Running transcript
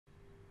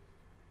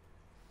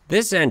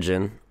This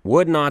engine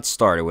would not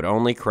start, it would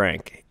only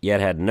crank,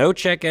 yet had no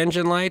check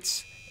engine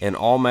lights and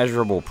all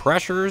measurable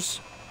pressures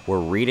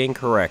were reading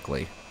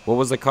correctly. What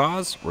was the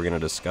cause? We're going to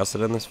discuss it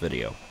in this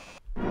video.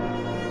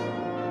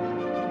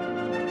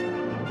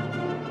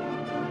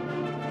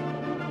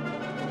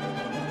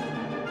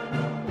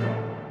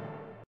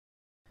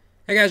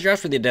 Hey guys,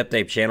 Josh with the Adept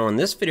Ape channel. In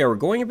this video, we're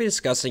going to be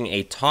discussing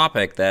a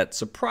topic that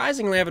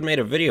surprisingly I haven't made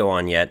a video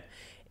on yet.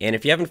 And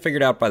if you haven't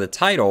figured out by the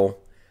title,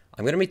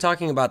 I'm going to be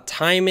talking about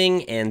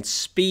timing and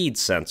speed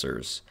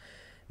sensors.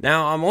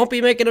 Now, I won't be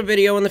making a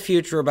video in the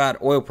future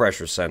about oil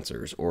pressure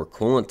sensors or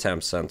coolant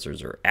temp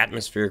sensors or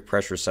atmospheric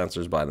pressure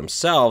sensors by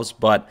themselves,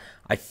 but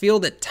I feel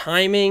that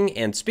timing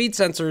and speed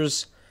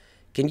sensors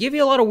can give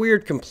you a lot of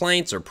weird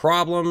complaints or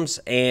problems,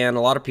 and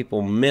a lot of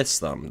people miss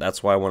them.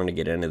 That's why I wanted to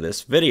get into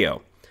this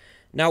video.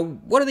 Now,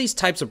 what are these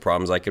types of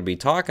problems I could be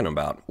talking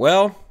about?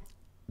 Well,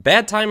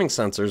 bad timing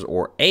sensors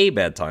or a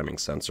bad timing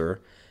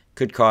sensor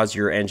could cause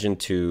your engine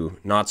to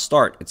not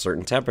start at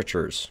certain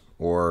temperatures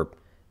or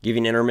give you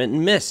an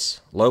intermittent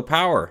miss, low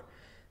power.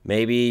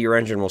 Maybe your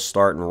engine will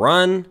start and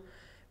run,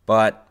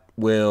 but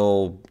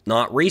will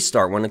not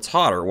restart when it's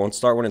hot or won't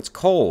start when it's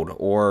cold,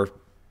 or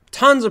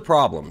tons of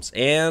problems.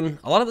 And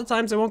a lot of the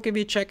times they won't give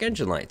you a check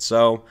engine light.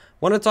 So I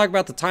want to talk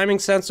about the timing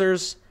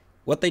sensors,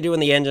 what they do in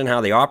the engine,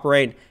 how they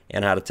operate,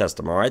 and how to test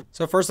them, all right?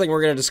 So first thing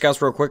we're going to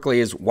discuss real quickly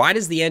is, why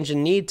does the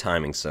engine need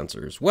timing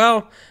sensors?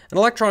 Well, an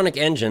electronic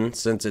engine,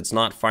 since it's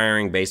not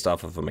firing based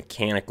off of a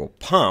mechanical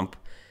pump,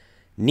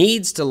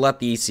 needs to let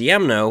the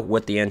ECM know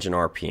what the engine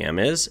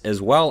RPM is,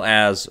 as well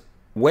as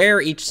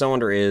where each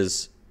cylinder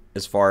is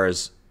as far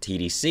as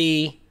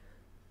TDC,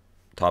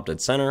 top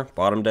dead center,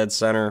 bottom dead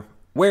center,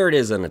 where it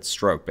is in its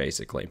stroke,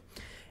 basically.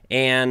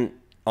 And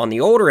on the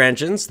older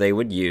engines, they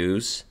would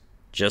use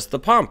just the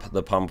pump.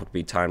 The pump would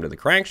be timed to the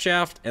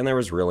crankshaft, and there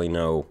was really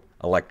no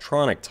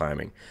electronic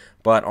timing.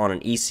 But on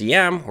an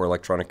ECM, or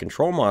electronic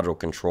control module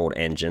controlled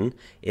engine,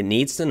 it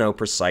needs to know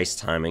precise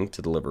timing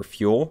to deliver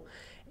fuel,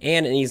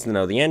 and it needs to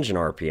know the engine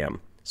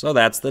RPM. So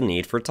that's the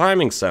need for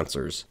timing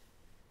sensors.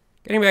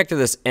 Getting back to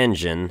this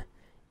engine,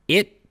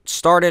 it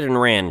started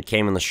and ran,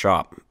 came in the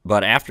shop,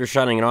 but after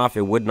shutting it off,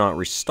 it would not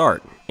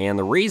restart. And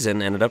the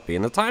reason ended up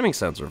being the timing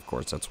sensor, of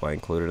course. That's why I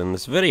included it in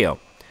this video.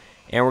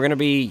 And we're going to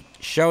be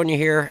showing you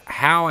here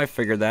how I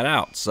figured that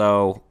out.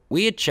 So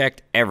we had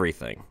checked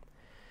everything.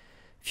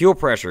 Fuel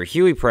pressure,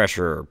 HUE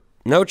pressure,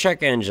 no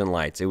check engine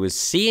lights. It was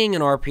seeing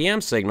an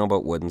RPM signal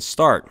but wouldn't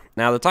start.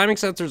 Now the timing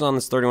sensors on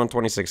this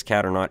 3126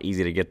 cat are not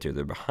easy to get to.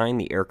 They're behind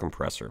the air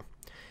compressor.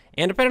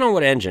 And depending on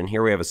what engine,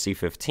 here we have a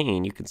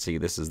C15. You can see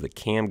this is the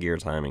cam gear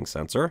timing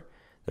sensor.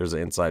 There's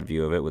an inside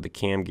view of it with the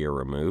cam gear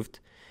removed.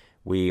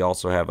 We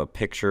also have a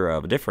picture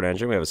of a different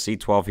engine. We have a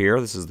C12 here.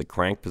 This is the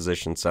crank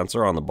position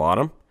sensor on the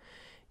bottom.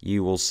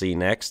 You will see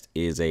next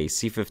is a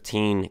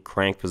C15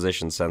 crank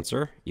position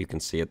sensor. You can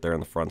see it there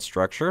in the front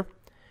structure.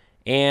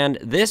 And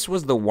this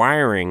was the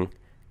wiring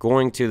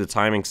going to the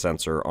timing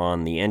sensor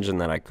on the engine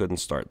that I couldn't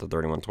start, the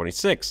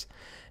 3126.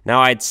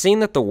 Now, I'd seen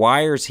that the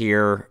wires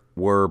here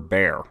were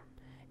bare.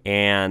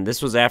 And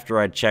this was after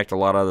I'd checked a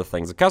lot of other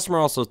things. The customer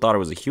also thought it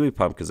was a HUE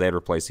pump because they had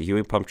replaced the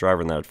HUE pump driver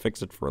and that would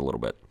fix it for a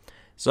little bit.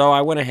 So I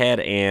went ahead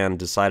and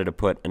decided to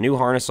put a new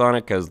harness on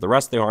it because the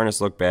rest of the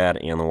harness looked bad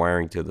and the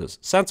wiring to the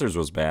sensors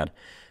was bad.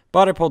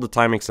 But I pulled the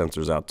timing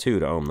sensors out too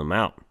to ohm them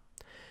out.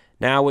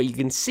 Now what you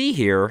can see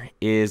here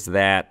is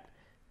that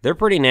they're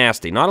pretty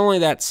nasty. Not only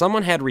that,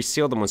 someone had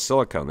resealed them with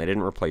silicone. They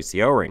didn't replace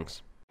the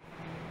O-rings.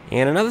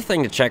 And another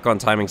thing to check on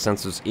timing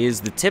sensors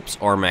is the tips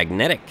are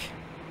magnetic.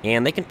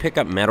 And they can pick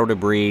up metal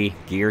debris,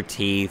 gear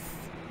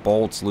teeth,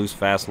 bolts, loose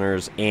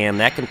fasteners, and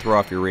that can throw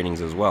off your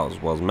readings as well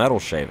as metal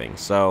shaving.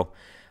 So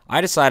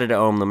I decided to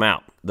ohm them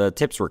out. The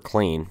tips were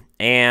clean.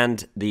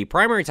 And the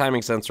primary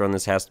timing sensor on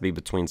this has to be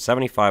between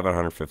 75 and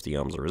 150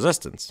 ohms of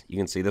resistance. You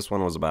can see this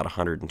one was about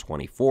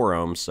 124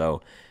 ohms,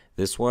 so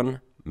this one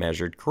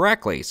measured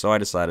correctly. So I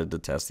decided to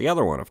test the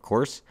other one, of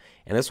course.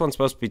 And this one's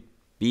supposed to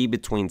be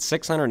between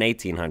 600 and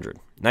 1800.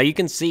 Now you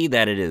can see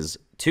that it is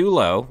too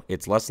low.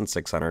 It's less than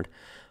 600.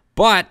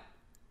 But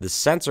the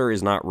sensor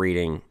is not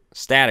reading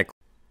statically.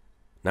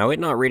 Now, it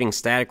not reading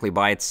statically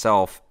by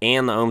itself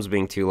and the ohms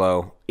being too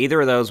low, either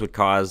of those would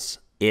cause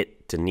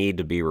it to need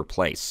to be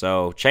replaced.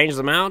 So change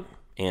them out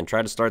and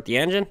try to start the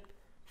engine.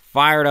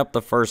 Fired up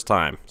the first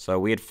time. So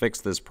we had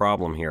fixed this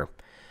problem here.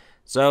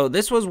 So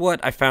this was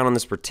what I found on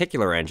this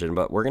particular engine,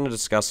 but we're going to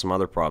discuss some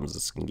other problems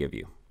this can give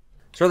you.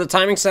 So the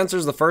timing sensor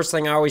is the first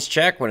thing I always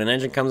check when an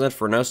engine comes in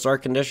for a no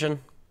start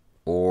condition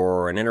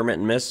or an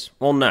intermittent miss.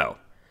 Well, no.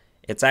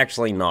 It's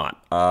actually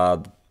not.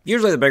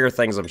 Usually the bigger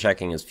things I'm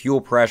checking is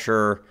fuel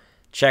pressure,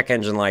 check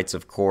engine lights,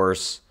 of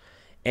course,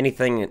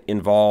 anything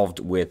involved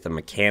with a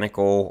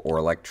mechanical or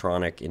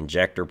electronic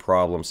injector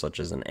problem, such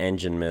as an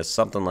engine miss,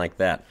 something like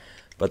that.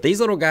 But these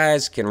little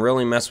guys can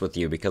really mess with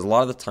you because a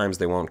lot of the times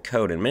they won't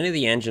code, and many of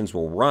the engines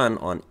will run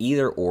on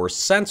either or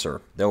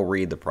sensor. They'll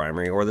read the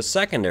primary or the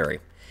secondary.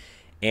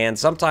 And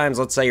sometimes,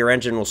 let's say your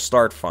engine will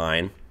start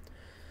fine,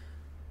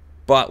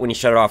 but when you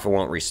shut it off, it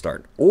won't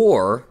restart.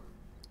 Or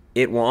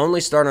it will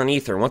only start on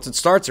ether. Once it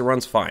starts, it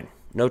runs fine.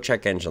 no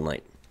check engine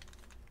light.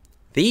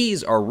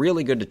 These are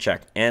really good to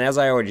check, and as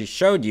I already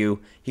showed you,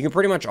 you can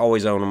pretty much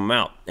always own them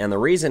out. And the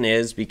reason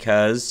is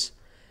because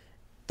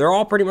they're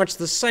all pretty much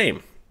the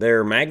same.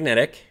 They're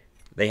magnetic,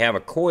 they have a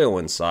coil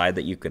inside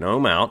that you can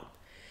ohm out,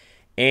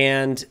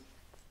 and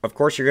of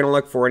course you're going to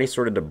look for any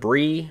sort of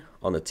debris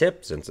on the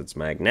tip. Since it's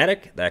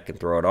magnetic, that can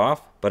throw it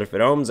off. But if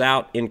it ohms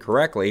out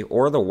incorrectly,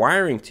 or the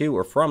wiring to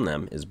or from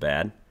them is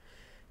bad,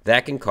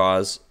 that can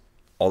cause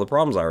all the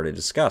problems I already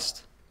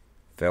discussed.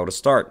 Fail to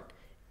start.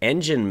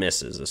 Engine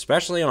misses,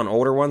 especially on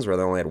older ones where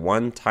they only had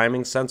one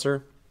timing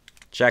sensor.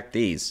 Check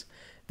these.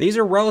 These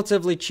are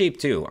relatively cheap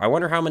too. I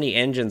wonder how many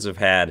engines have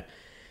had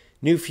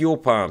new fuel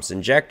pumps,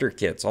 injector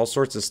kits, all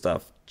sorts of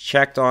stuff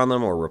checked on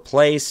them or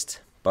replaced,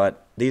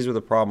 but these are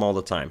the problem all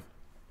the time.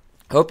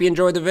 Hope you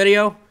enjoyed the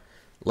video.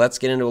 Let's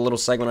get into a little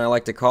segment I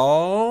like to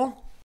call...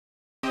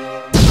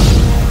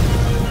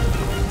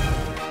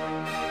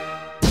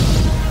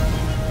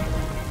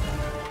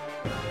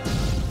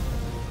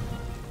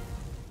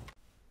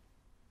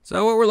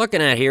 So what we're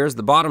looking at here is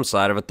the bottom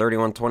side of a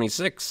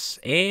 3126,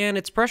 and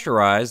it's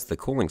pressurized, the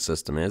cooling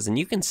system is, and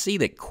you can see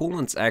that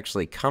coolant's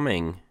actually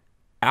coming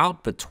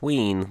out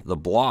between the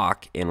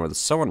block and where the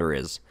cylinder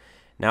is.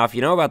 Now, if you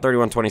know about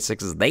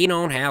 3126s, they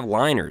don't have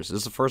liners.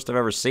 This is the first I've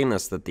ever seen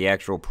this, that the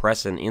actual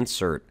press and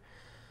insert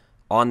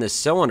on this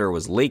cylinder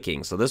was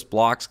leaking, so this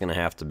block's going to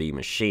have to be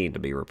machined to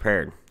be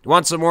repaired. You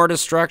want some more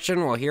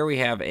destruction? Well, here we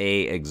have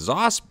a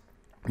exhaust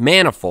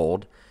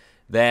manifold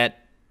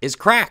that is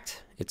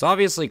cracked. It's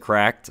obviously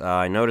cracked.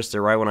 I noticed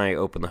it right when I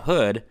opened the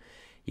hood.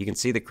 You can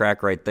see the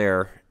crack right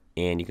there,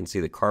 and you can see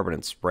the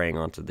carbonate spraying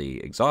onto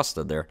the exhaust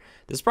stud there.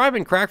 This has probably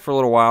been cracked for a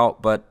little while,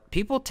 but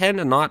people tend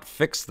to not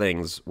fix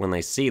things when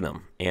they see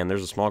them. And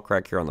there's a small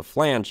crack here on the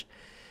flange.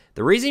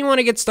 The reason you want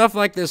to get stuff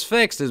like this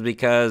fixed is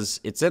because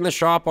it's in the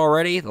shop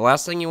already. The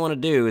last thing you want to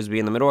do is be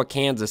in the middle of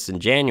Kansas in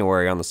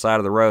January on the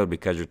side of the road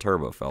because your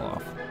turbo fell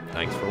off.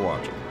 Thanks for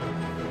watching.